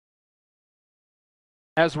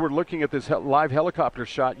As we're looking at this live helicopter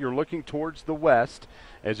shot, you're looking towards the west.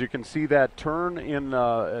 As you can see that turn in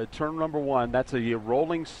turn number one, that's a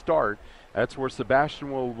rolling start. That's where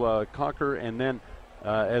Sebastian will conquer, and then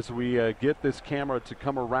as we get this camera to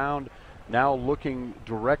come around, now looking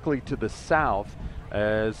directly to the south,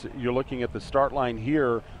 as you're looking at the start line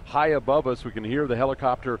here, high above us, we can hear the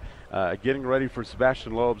helicopter getting ready for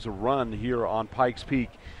Sebastian Loeb's run here on Pikes Peak.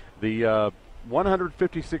 The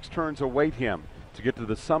 156 turns await him to get to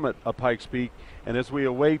the summit of Pikes Peak. And as we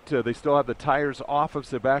await, they still have the tires off of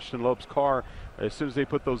Sebastian Loeb's car. As soon as they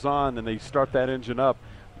put those on and they start that engine up,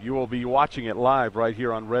 you will be watching it live right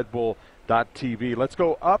here on Red Bull.tv. Let's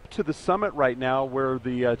go up to the summit right now where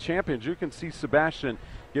the champions, you can see Sebastian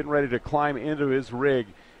getting ready to climb into his rig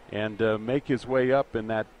and make his way up in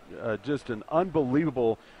that just an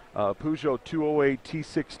unbelievable Peugeot 208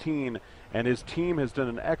 T16. And his team has done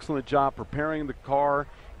an excellent job preparing the car,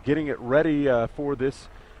 getting it ready for this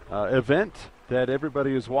event that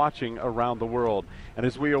everybody is watching around the world. And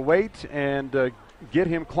as we await and get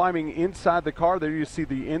him climbing inside the car, there you see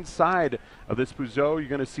the inside of this Peugeot. You're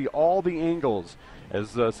going to see all the angles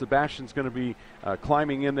as Sebastian's going to be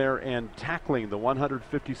climbing in there and tackling the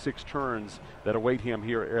 156 turns that await him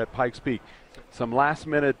here at Pikes Peak. Some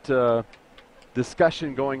last-minute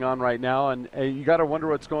discussion going on right now, and you got to wonder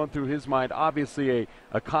what's going through his mind. Obviously, a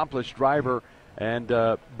accomplished driver, and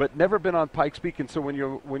but never been on Pikes Peak, and so when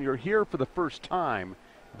you're here for the first time,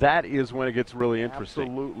 that is when it gets really interesting.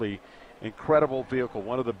 Absolutely incredible vehicle,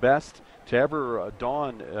 one of the best to ever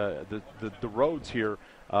don the roads here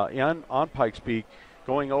on Pikes Peak,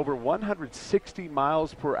 going over 160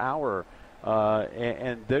 miles per hour,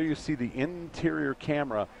 and there you see the interior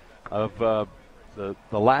camera of the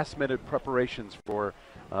last-minute preparations for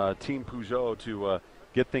Team Peugeot to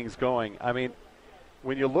get things going. I mean,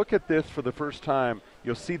 when you look at this for the first time,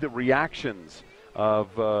 you'll see the reactions of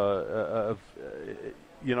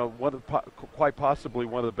you know, quite possibly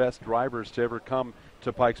one of the best drivers to ever come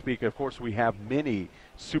to Pikes Peak. Of course, we have many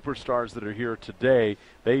superstars that are here today.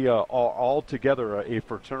 They are all together a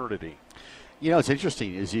fraternity. You know, it's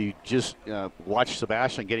interesting as you just watch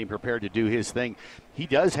Sebastian getting prepared to do his thing. He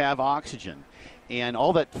does have oxygen. And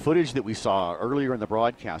all that footage that we saw earlier in the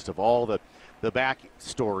broadcast of all the back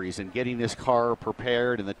stories and getting this car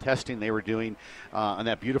prepared and the testing they were doing on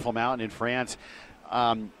that beautiful mountain in France.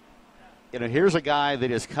 You know, here's a guy that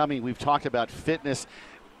is coming. We've talked about fitness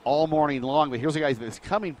all morning long, but here's a guy that's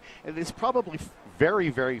coming, and it's probably very,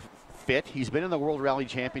 very fit. He's been in the World Rally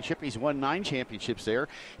Championship. He's won 9 championships there.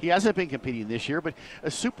 He hasn't been competing this year, but a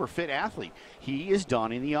super fit athlete. He is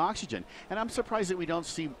donning the oxygen. And I'm surprised that we don't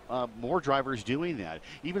see more drivers doing that.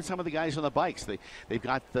 Even some of the guys on the bikes, they've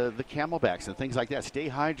got the camelbacks and things like that. Stay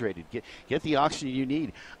hydrated. Get the oxygen you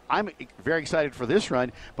need. I'm very excited for this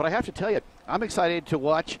run, but I have to tell you, I'm excited to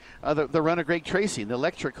watch the run of Greg Tracy in the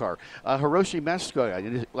electric car, Hiroshi Matsuda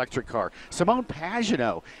in his electric car, Simone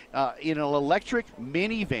Pagenaud in an electric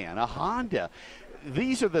minivan, a Honda.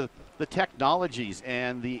 These are the technologies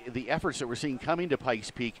and the efforts that we're seeing coming to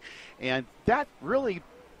Pikes Peak, and that really,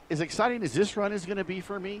 as exciting as this run is going to be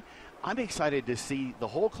for me, I'm excited to see the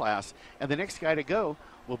whole class, and the next guy to go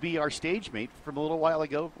will be our stage mate from a little while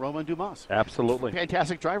ago, Romain Dumas. Absolutely.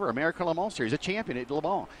 Fantastic driver, American Le Mans Series, a champion at Le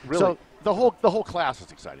Mans. Really? So the whole class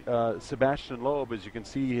is exciting. Sebastian Loeb, as you can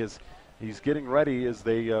see, he's getting ready as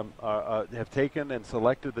they have taken and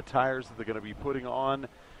selected the tires that they're going to be putting on.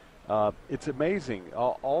 It's amazing,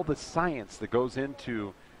 all the science that goes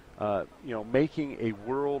into making a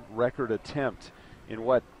world record attempt in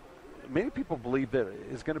what many people believe that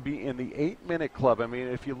is going to be in the 8-minute club. I mean,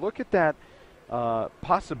 if you look at that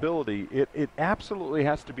possibility, it absolutely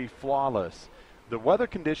has to be flawless. The weather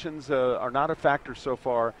conditions are not a factor so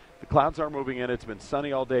far. The clouds are moving in. It's been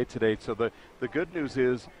sunny all day today. So the good news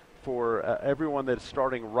is for everyone that's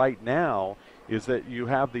starting right now is that you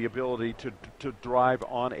have the ability to drive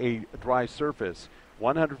on a dry surface.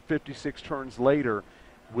 156 turns later,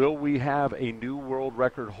 will we have a new world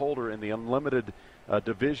record holder in the unlimited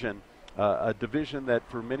division? A division that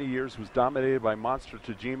for many years was dominated by Monster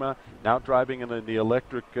Tajima, now driving in the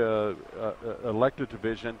electric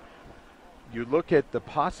division. You look at the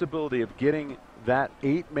possibility of getting that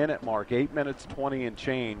 8-minute mark, 8 minutes 20 and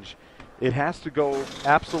change. It has to go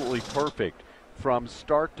absolutely perfect from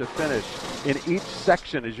start to finish in each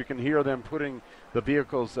section, as you can hear them putting the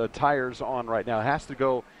vehicle's tires on right now. It has to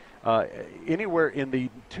go anywhere in the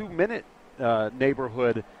 2-minute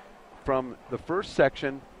neighborhood from the first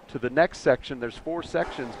section to the next section. There's 4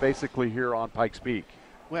 sections basically here on Pikes Peak.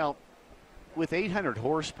 Well, with 800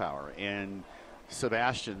 horsepower and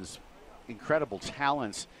Sebastian's incredible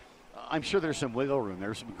talents, I'm sure there's some wiggle room.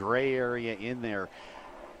 There's some gray area in there.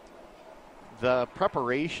 the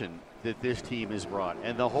preparation that this team has brought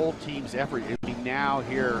and the whole team's effort now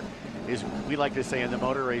here is, we like to say in the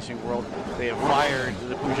motor racing world, they have fired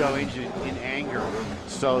the Peugeot engine in anger.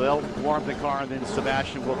 So they'll warm the car and then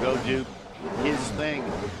Sebastian will go do his thing.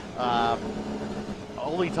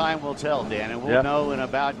 Only time will tell, Dan, and we'll know in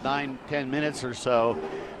about 9-10 minutes or so.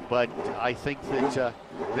 But I think that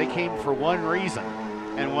they came for one reason,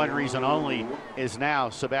 and one reason only, is now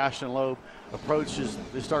Sebastien Loeb approaches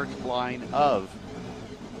the start line of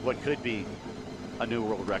what could be a new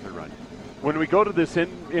world record run. When we go to this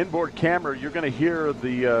inboard camera, you're going to hear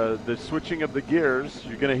the switching of the gears.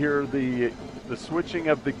 You're going to hear the switching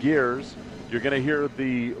of the gears. You're going to hear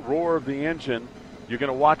the roar of the engine. You're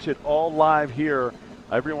going to watch it all live here.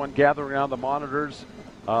 Everyone gathering around the monitors.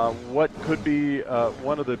 What could be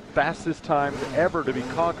one of the fastest times ever to be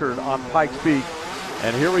conquered on Pikes Peak.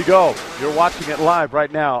 And here we go. You're watching it live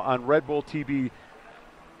right now on Red Bull TV,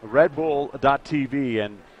 redbull.tv.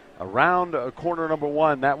 And around corner number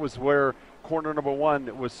one, that was where corner number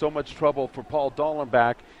one was so much trouble for Paul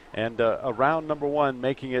Dollenbach. And around number one,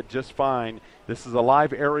 making it just fine. This is a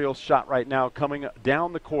live aerial shot right now coming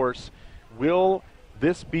down the course. Will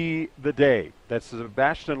this be the day that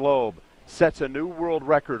Sebastian Loeb sets a new world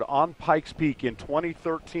record on Pikes Peak in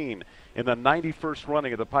 2013 in the 91st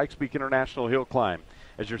running of the Pikes Peak International Hill Climb?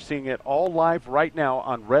 As you're seeing it all live right now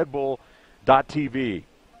on redbull.tv.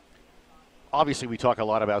 Obviously, we talk a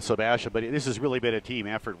lot about Sebastian, but this has really been a team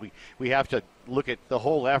effort. We have to look at the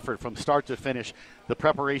whole effort from start to finish, the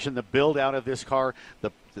preparation, the build out of this car,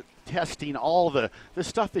 the testing, all the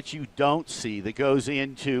stuff that you don't see that goes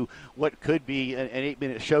into what could be an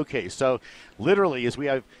 8-minute showcase. So literally, as we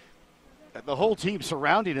have the whole team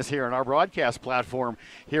surrounding us here on our broadcast platform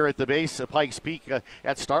here at the base of Pikes Peak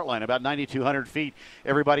at start line, about 9,200 feet.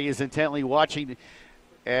 Everybody is intently watching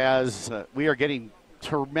as we are getting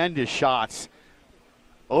tremendous shots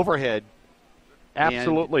overhead.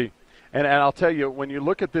 Absolutely. And I'll tell you, when you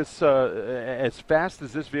look at this, as fast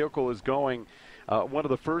as this vehicle is going, one of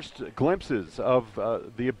the first glimpses of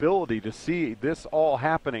the ability to see this all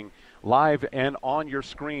happening live and on your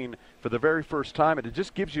screen for the very first time, and it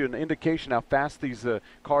just gives you an indication how fast these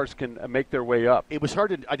cars can make their way up. It was hard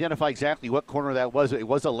to identify exactly what corner that was. It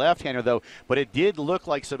was a left-hander though, but it did look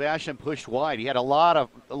like Sebastian pushed wide. He had a lot of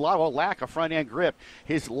lack of front-end grip.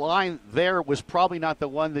 His line there was probably not the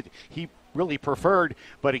one that he really preferred,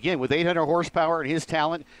 but again, with 800 horsepower and his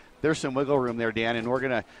talent, there's some wiggle room there, Dan, and we're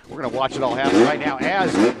gonna watch it all happen right now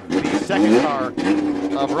as the second car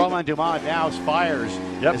of Romain Dumas now fires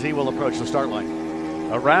as he will approach the start line.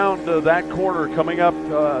 Around that corner, coming up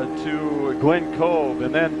to Glen Cove,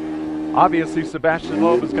 and then obviously Sebastian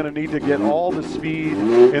Loeb is going to need to get all the speed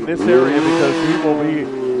in this area because he will be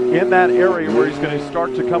in that area where he's going to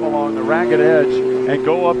start to come along the ragged edge and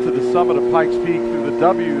go up to the summit of Pikes Peak through the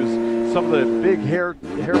W's. Some of the big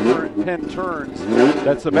hairpin turns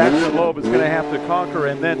that Sebastian Loeb is going to have to conquer,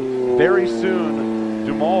 and then very soon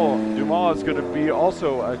Dumas is going to be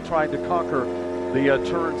also trying to conquer the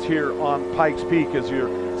turns here on Pikes Peak, as you're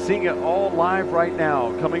seeing it all live right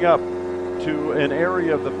now, coming up to an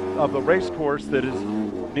area of the race course that is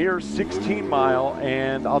near 16 Mile.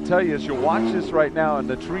 And I'll tell you, as you watch this right now and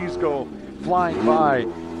the trees go flying by,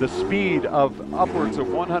 the speed of upwards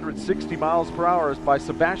of 160 miles per hour is by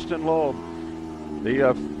Sebastian Loeb,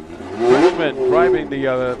 the Frenchman driving the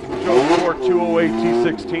Peugeot 208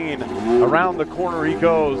 T16. Around the corner he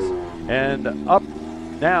goes, and up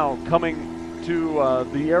now coming to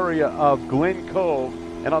the area of Glen Cove.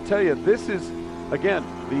 And I'll tell you, this is, again,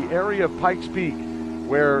 the area of Pikes Peak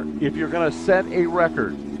where if you're going to set a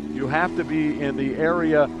record, you have to be in the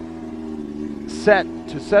area set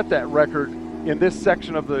that record in this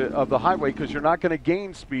section of the highway, because you're not going to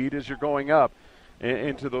gain speed as you're going up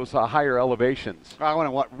into those higher elevations. I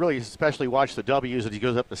want to really especially watch the W's as he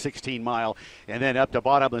goes up to 16 Mile and then up to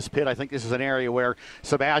Bottomless Pit. I think this is an area where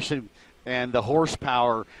Sebastian and the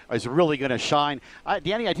horsepower is really going to shine.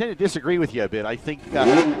 Danny, I tend to disagree with you a bit. I think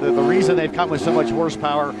the reason they've come with so much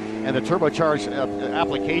horsepower and the turbocharged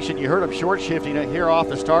application, you heard them short shifting it here off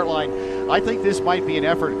the start line. I think this might be an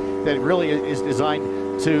effort that really is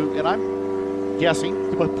designed to, and I'm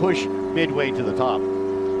guessing, to push midway to the top.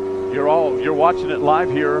 You're watching it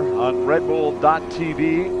live here on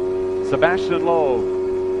redbull.tv. Sebastian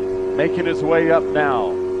Loeb making his way up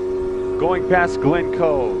now, going past Glen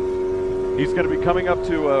Cove. He's going to be coming up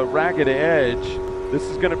to a ragged edge. This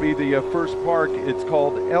is going to be the first park. It's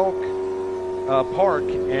called Elk Park,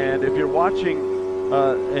 and if you're watching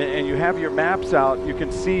and you have your maps out, you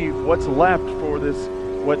can see what's left for this,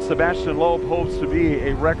 what Sebastian Loeb hopes to be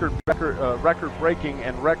a record-breaking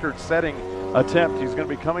and record-setting attempt. He's going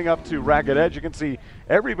to be coming up to Ragged Edge. You can see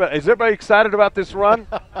everybody. Is everybody excited about this run?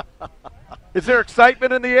 Is there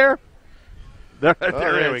excitement in the air?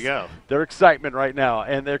 There we go. There's excitement right now,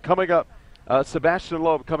 and they're coming up. Sebastian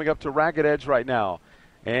Loeb coming up to Ragged Edge right now,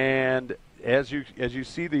 and as you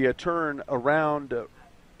see the turn around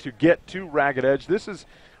to get to Ragged Edge, this is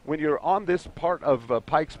when you're on this part of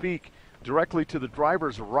Pikes Peak, directly to the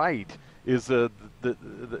driver's right is the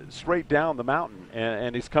straight down the mountain,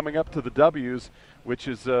 and he's coming up to the W's, which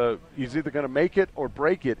is he's either going to make it or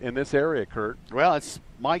break it in this area, Kurt. Well, it's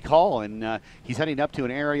my call, and he's heading up to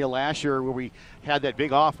an area last year where we had that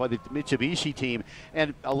big off by the Mitsubishi team,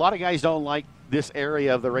 and a lot of guys don't like this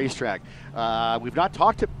area of the racetrack. We've not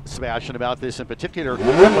talked to Sebastian about this in particular,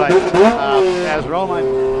 but as Roman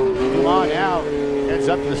Dumas now heads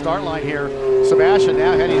up to the start line here, Sebastian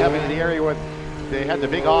now heading up into the area where they had the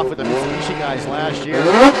big off with the Mitsubishi guys last year.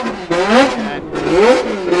 And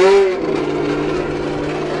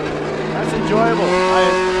that's enjoyable.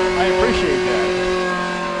 I appreciate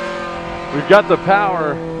that. We've got the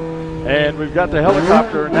power and we've got the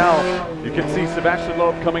helicopter. Now you can see Sebastian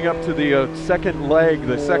Loeb coming up to the second leg,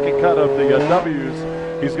 the second cut of the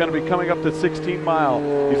W's. He's going to be coming up to 16 Mile.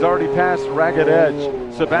 He's already passed Ragged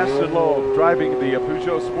Edge. Sebastian Loeb driving the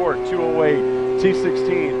Peugeot Sport 208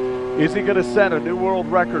 T16. Is he going to set a new world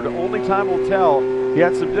record? Only time will tell. He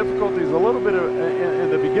had some difficulties a little bit in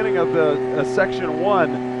the beginning of the section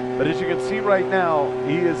 1, but as you can see right now,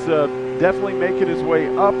 he is definitely making his way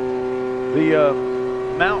up the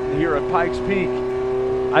mountain here at Pikes Peak.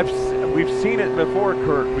 We've seen it before,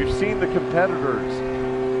 Kurt. We've seen the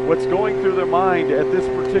competitors. What's going through their mind at this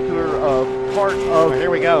particular part of here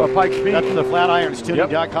we go. Pikes Peak. Up to the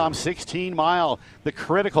FlatironsTuning.com 16 Mile, the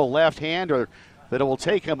critical left-hander that it will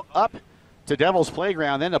take him up to Devil's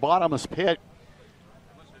Playground, then the bottomless pit.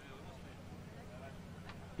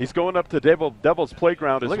 He's going up to Devil's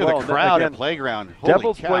Playground as well. Look at the crowd at Playground. Holy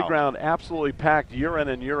Devil's cow. Playground absolutely packed year in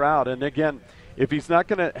and year out. And again, if he's not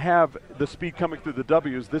going to have the speed coming through the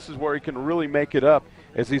W's, this is where he can really make it up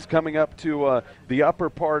as he's coming up to the upper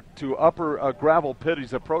part, to upper gravel pit.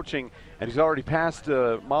 He's approaching, and he's already passed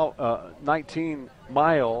 19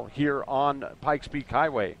 Mile here on Pikes Peak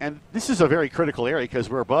Highway. And this is a very critical area because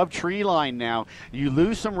we're above tree line now. You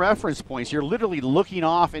lose some reference points. You're literally looking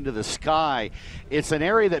off into the sky. It's an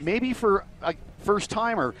area that maybe for a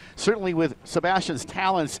first-timer, certainly with Sebastian's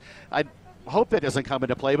talents, I hope that doesn't come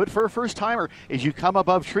into play, but for a first-timer, as you come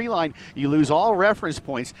above tree line, you lose all reference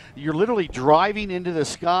points. You're literally driving into the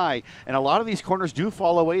sky, and a lot of these corners do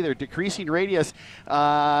fall away. They're decreasing radius.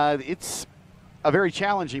 It's a very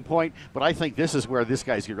challenging point, but I think this is where this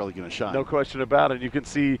guy's really going to shine. No question about it. You can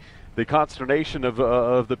see the consternation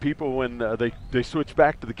of the people when they switch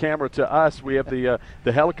back to the camera to us. We have the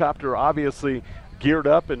helicopter obviously geared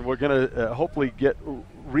up, and we're going to hopefully get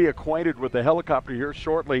reacquainted with the helicopter here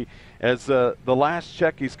shortly. As the last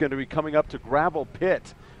check, he's going to be coming up to Gravel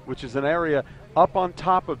Pit, which is an area up on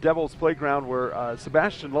top of Devil's Playground where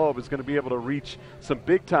Sebastian Loeb is going to be able to reach some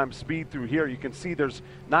big-time speed through here. You can see there's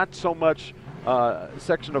not so much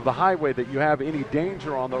section of the highway that you have any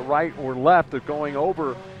danger on the right or left of going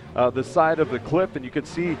over the side of the cliff, and you can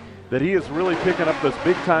see that he is really picking up this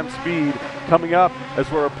big-time speed coming up as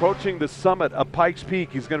we're approaching the summit of Pikes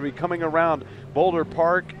Peak. He's going to be coming around Boulder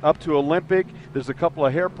Park up to Olympic. There's a couple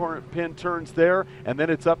of hairpin turns there, and then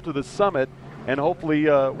it's up to the summit. And hopefully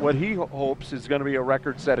what he hopes is going to be a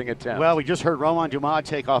record-setting attempt. Well, we just heard Roman Dumas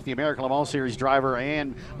take off the American Le Mans Series driver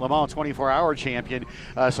and Le Mans 24-hour champion.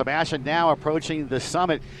 Sebastian now approaching the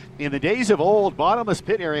summit. In the days of old, bottomless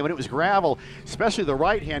pit area, when it was gravel, especially the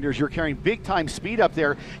right-handers, you're carrying big-time speed up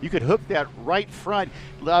there. You could hook that right front,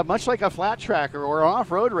 much like a flat tracker or an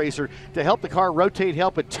off-road racer, to help the car rotate,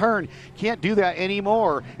 help it turn. Can't do that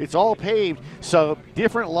anymore. It's all paved, so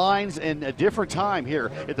different lines and a different time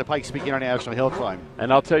here at the Pikes Peak International Hill Climb.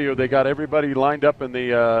 And I'll tell you, they got everybody lined up in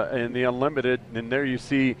the Unlimited, and there you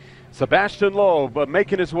see Sebastian Loeb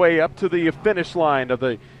making his way up to the finish line of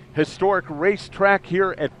the historic racetrack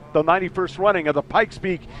here at the 91st running of the Pikes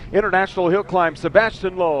Peak International Hill Climb.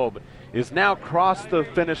 Sebastian Loeb is now crossed the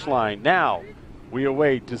finish line. Now we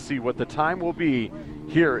await to see what the time will be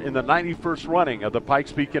here in the 91st running of the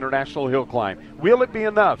Pikes Peak International Hill Climb. Will it be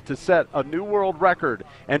enough to set a new world record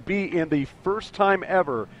and be in the first time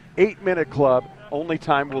ever 8-minute club? Only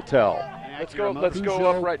time will tell. Let's go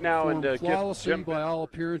up right now and get Jim. By all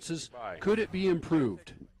appearances. Could it be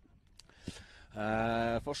improved?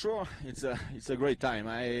 For sure, it's a great time.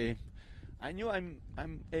 I knew I'm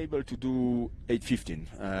able to do 8:15.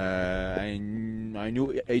 I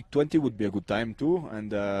knew 8:20 would be a good time too,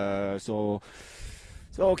 and so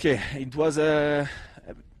okay. It was a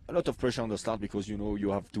a lot of pressure on the start because you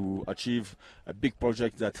have to achieve a big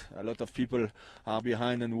project that a lot of people are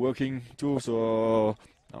behind and working to. So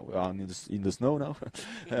we are in the snow now,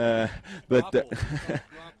 but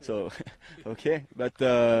so okay,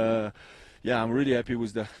 but. Yeah, I'm really happy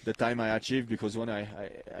with the time I achieved because when I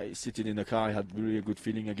seated in the car, I had really a good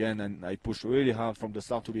feeling again, and I pushed really hard from the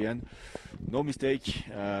start to the end. No mistake.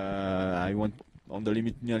 I went on the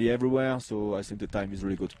limit nearly everywhere, so I think the time is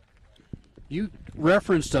really good. You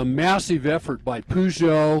referenced a massive effort by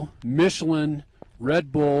Peugeot, Michelin,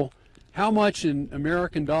 Red Bull. How much in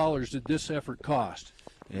American dollars did this effort cost?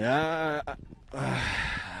 Yeah,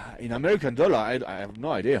 in American dollar, I have no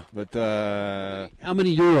idea, but how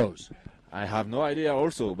many euros? I have no idea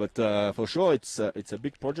also, but for sure it's a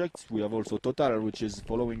big project. We have also Total, which is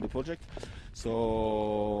following the project.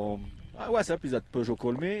 So I was happy that Peugeot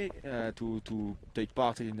called me to take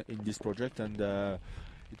part in this project, and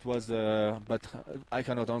it was. But I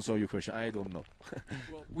cannot answer your question. I don't know.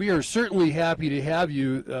 Well, we are certainly happy to have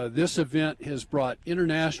you. This event has brought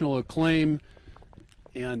international acclaim,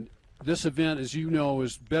 and this event, as you know,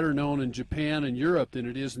 is better known in Japan and Europe than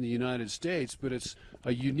it is in the United States, but it's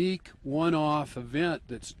a unique one-off event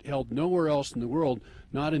that's held nowhere else in the world,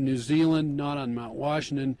 not in New Zealand, not on Mount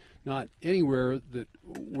Washington, not anywhere that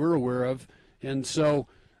we're aware of. And so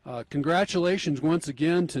congratulations once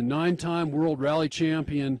again to 9-time World Rally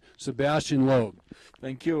Champion Sebastien Loeb.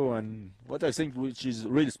 Thank you. And what I think which is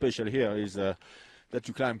really special here is that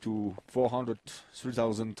you climb to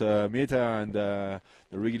 3,000 meter, and the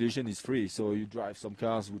regulation is free. So you drive some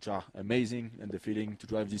cars which are amazing, and the feeling to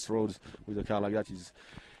drive these roads with a car like that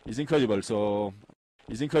is incredible. So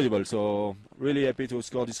So really happy to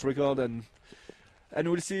score this record, and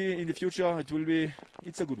we'll see in the future.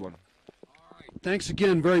 It's a good one. All right. Thanks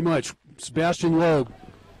again very much, Sebastian Loeb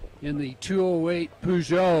in the 208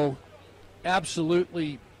 Peugeot.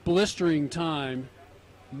 Absolutely blistering time.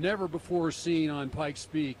 Never before seen on Pikes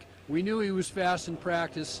Peak. We knew he was fast in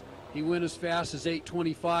practice. He went as fast as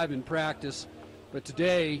 8:25 in practice, but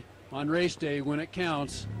today, on race day, when it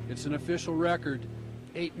counts, it's an official record,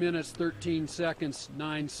 8 minutes, 13 seconds,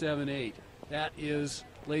 9:78. That is,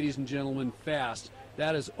 ladies and gentlemen, fast.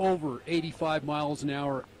 That is over 85 miles an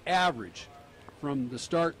hour average from the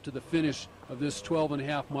start to the finish of this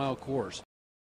 12.5-mile course.